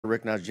I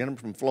recognize the gentleman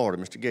from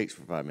Florida, Mr. Gaetz,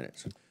 for 5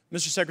 minutes.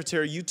 Mr.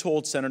 Secretary, you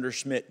told Senator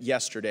Schmidt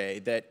yesterday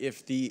that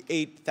if the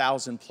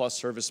 8,000 plus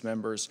service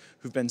members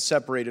who've been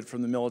separated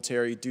from the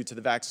military due to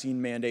the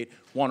vaccine mandate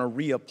want to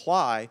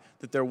reapply,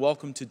 that they're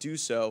welcome to do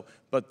so,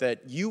 but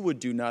that you would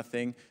do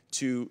nothing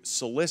to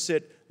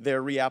solicit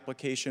their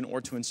reapplication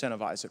or to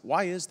incentivize it.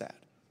 Why is that?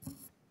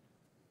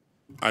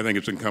 I think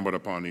it's incumbent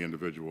upon the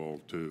individual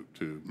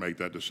to make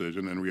that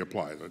decision and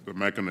reapply. The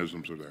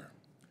mechanisms are there.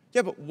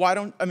 Yeah, but why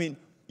don't, I mean,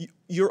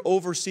 you're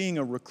overseeing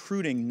a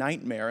recruiting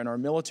nightmare in our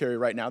military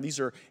right now. These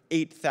are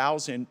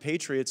 8,000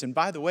 patriots. And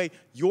by the way,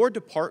 your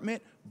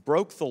department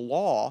broke the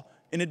law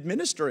in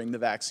administering the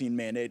vaccine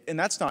mandate. And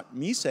that's not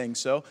me saying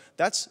so.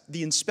 That's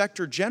the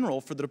Inspector General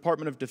for the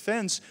Department of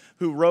Defense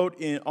who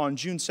wrote on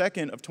June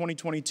 2nd of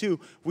 2022,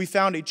 we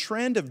found a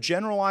trend of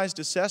generalized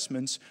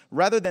assessments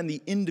rather than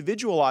the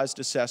individualized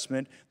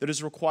assessment that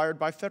is required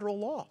by federal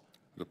law.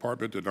 The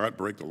department did not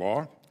break the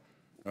law.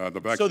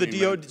 So the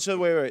DOD, so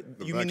wait,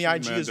 you mean the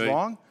IG is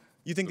wrong?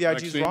 You think the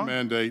IG is wrong?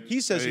 Mandate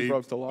he says he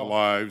broke the law. The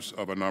lives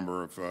of a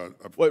number of...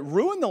 Well, it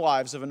ruined the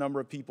lives of a number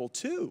of people,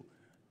 too.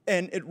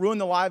 And it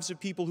ruined the lives of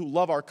people who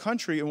love our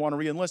country and want to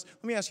re-enlist.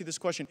 Let me ask you this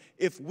question.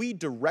 If we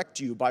direct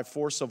you by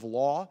force of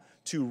law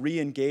to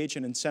re-engage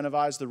and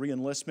incentivize the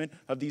re-enlistment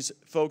of these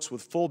folks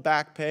with full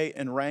back pay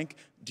and rank,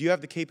 do you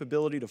have the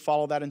capability to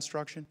follow that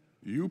instruction?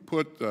 You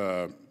put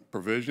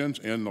provisions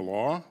in the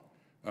law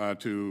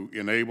to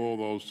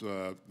enable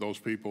those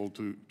people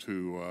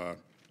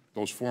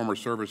those former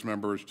service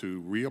members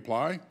to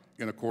reapply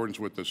in accordance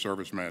with the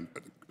service.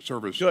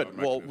 Good.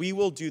 Well, we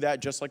will do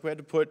that just like we had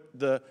to put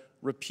the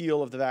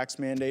repeal of the vax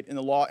mandate in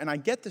the law. And I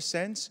get the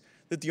sense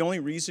that the only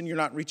reason you're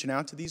not reaching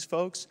out to these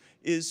folks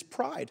is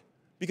pride,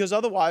 because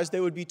otherwise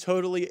they would be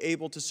totally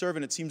able to serve.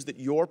 And it seems that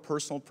your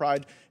personal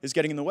pride is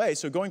getting in the way.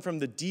 So going from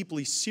the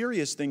deeply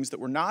serious things that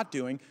we're not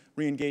doing,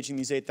 re-engaging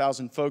these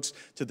 8,000 folks,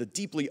 to the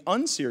deeply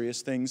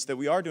unserious things that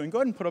we are doing, go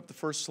ahead and put up the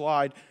first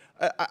slide.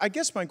 I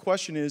guess my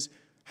question is,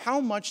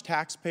 how much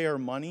taxpayer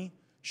money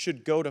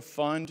should go to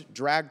fund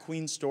drag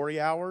queen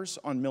story hours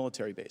on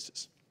military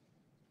bases?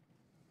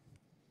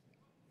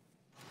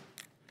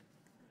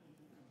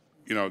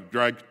 You know,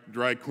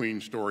 drag queen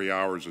story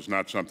hours is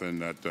not something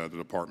that the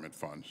department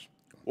funds.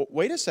 Well,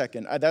 wait a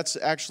second. That's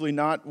actually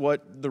not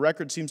what the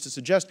record seems to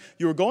suggest.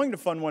 You were going to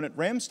fund one at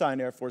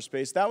Ramstein Air Force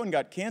Base. That one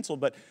got canceled,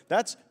 but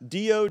that's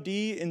DOD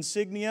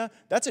insignia.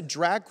 That's a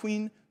drag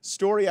queen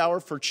story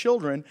hour for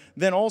children.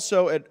 Then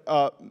also at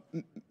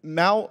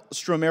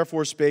Malmstrom Air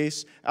Force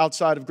Base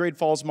outside of Great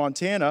Falls,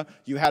 Montana,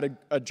 you had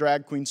a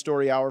drag queen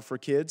story hour for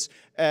kids.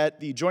 At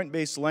the Joint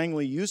Base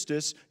Langley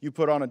Eustis, you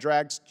put on a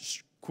drag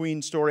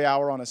queen story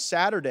hour on a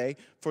Saturday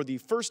for the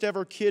first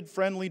ever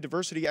kid-friendly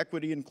diversity,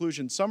 equity,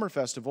 inclusion summer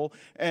festival.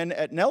 And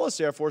at Nellis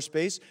Air Force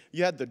Base,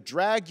 you had the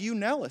Drag You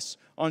Nellis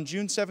on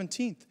June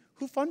 17th.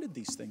 Who funded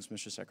these things,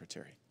 Mr.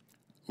 Secretary?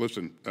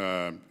 Listen,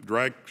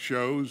 drag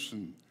shows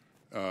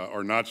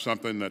are not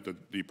something that the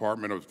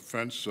Department of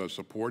Defense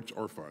supports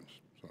or funds.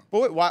 So.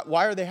 But wait,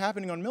 why are they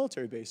happening on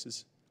military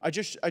bases? I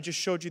just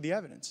showed you the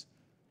evidence.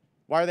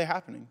 Why are they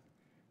happening?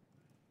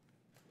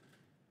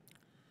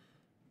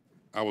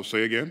 I will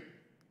say again,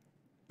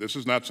 this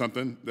is not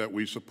something that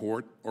we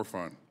support or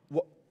fund.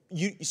 Well,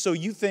 so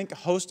you think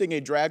hosting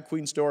a drag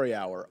queen story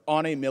hour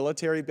on a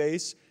military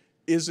base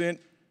isn't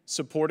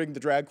supporting the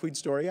drag queen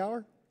story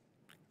hour?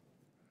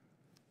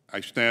 I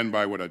stand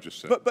by what I just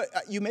said. But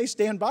you may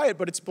stand by it,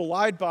 but it's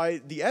belied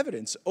by the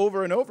evidence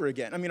over and over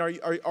again. I mean, are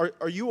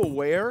you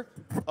aware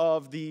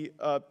of the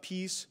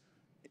piece,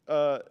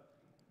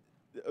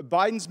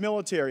 Biden's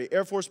military,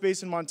 Air Force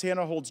Base in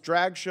Montana holds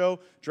drag show,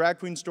 drag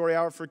queen story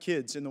hour for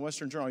kids in the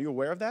Western Journal? Are you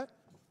aware of that?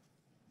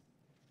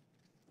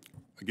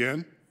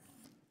 Again,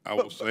 I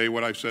will say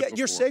what I said before.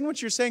 You're saying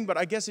what you're saying, but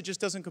I guess it just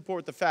doesn't comport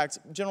with the facts.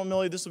 General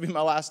Milley, this will be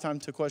my last time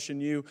to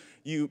question you.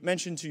 You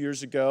mentioned 2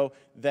 years ago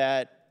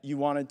that you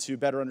wanted to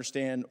better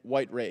understand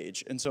white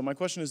rage. And so my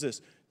question is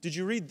this. Did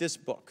you read this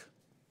book?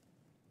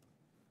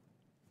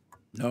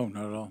 No,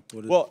 not at all.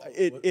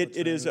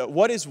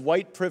 What is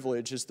White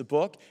Privilege is the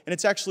book, and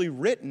it's actually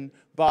written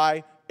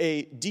by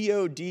a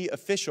DOD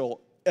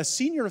official, a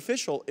senior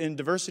official in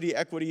diversity,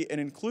 equity,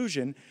 and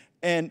inclusion,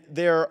 and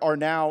there are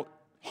now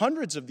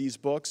hundreds of these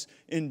books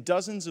in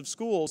dozens of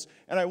schools,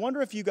 and I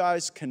wonder if you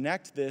guys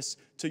connect this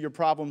to your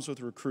problems with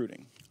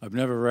recruiting. I've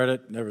never read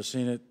it, never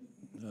seen it.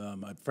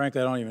 Frankly,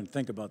 I don't even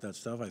think about that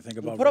stuff. I think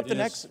about go ahead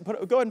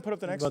and put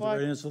up the next slide. About the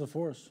readiness of the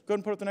force. Go ahead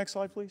and put up the next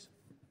slide, please.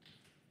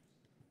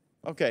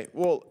 Okay,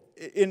 well,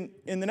 in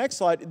the next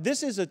slide,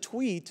 this is a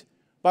tweet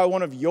by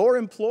one of your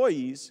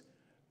employees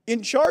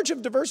in charge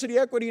of diversity,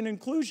 equity, and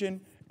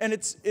inclusion, and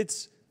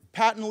it's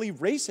patently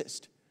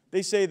racist.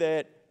 They say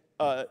that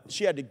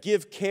she had to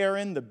give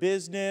Karen the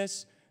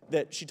business,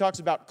 that she talks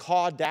about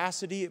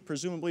caudacity,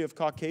 presumably of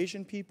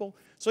Caucasian people.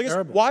 So I guess,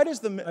 terrible. Why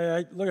does the...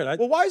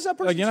 well, why is that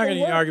person you're not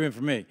getting an argument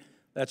from me.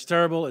 That's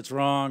terrible. It's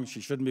wrong.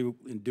 She shouldn't be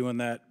doing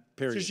that,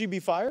 period. Should she be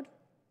fired?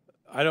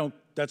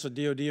 That's a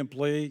DOD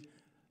employee,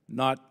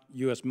 not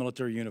U.S.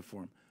 military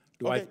uniform.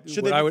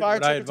 Should they be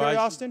fired, Secretary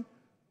Austin?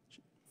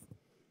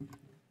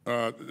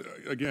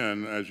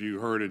 Again, as you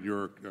heard in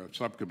your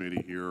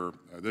subcommittee here,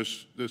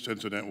 this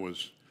incident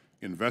was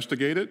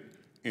investigated,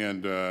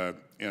 and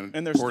And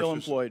they're of course still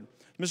employed.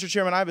 Mr.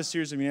 Chairman, I have a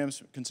series of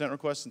unanimous consent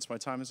requests since my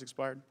time has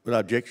expired. Without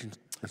objection,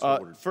 so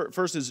ordered.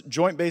 First is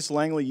Joint Base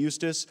Langley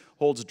Eustis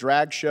holds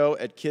drag show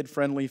at Kid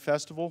Friendly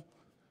Festival.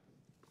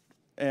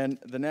 And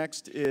the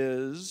next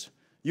is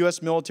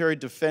U.S. military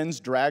defends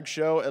drag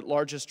show at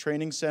largest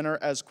training center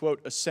as,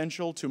 quote,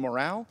 essential to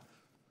morale.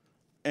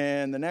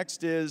 And the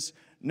next is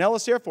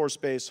Nellis Air Force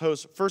Base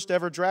hosts first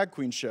ever drag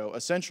queen show,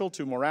 essential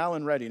to morale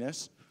and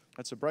readiness.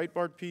 That's a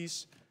Breitbart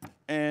piece.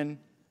 And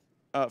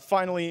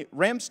finally,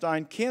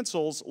 Ramstein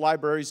cancels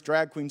library's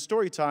drag queen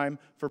story time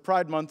for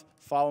Pride Month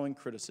following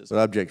criticism.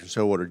 Without objection,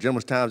 so ordered.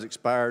 Gentleman's time's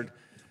expired.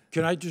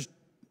 Can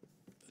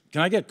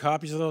I get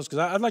copies of those? Because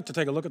I'd like to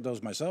take a look at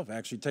those myself,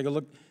 actually. Take a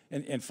look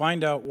and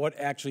find out what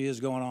actually is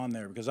going on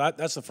there. Because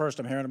that's the first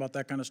I'm hearing about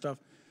that kind of stuff.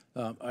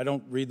 I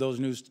don't read those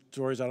news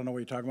stories. I don't know what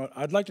you're talking about.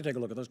 I'd like to take a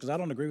look at those because I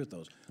don't agree with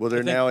those. Well,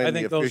 they're now in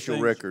the those official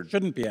things record.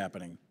 Shouldn't be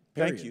happening.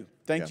 Period. Thank you.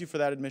 Thank you for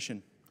that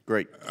admission.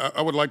 Great.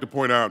 I would like to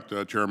point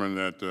out, Chairman,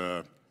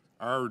 that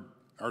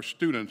our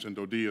students in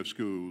Dodea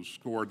schools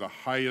scored the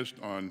highest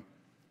on,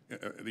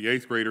 the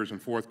 8th graders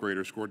and 4th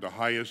graders scored the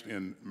highest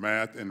in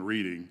math and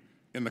reading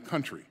in the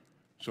country.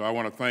 So I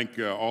want to thank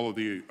all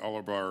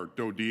of our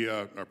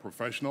Dodea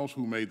professionals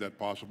who made that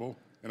possible,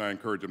 and I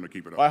encourage them to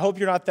keep it up. I hope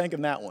you're not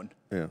thanking that one.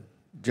 Yeah.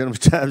 Gentleman's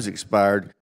time's expired.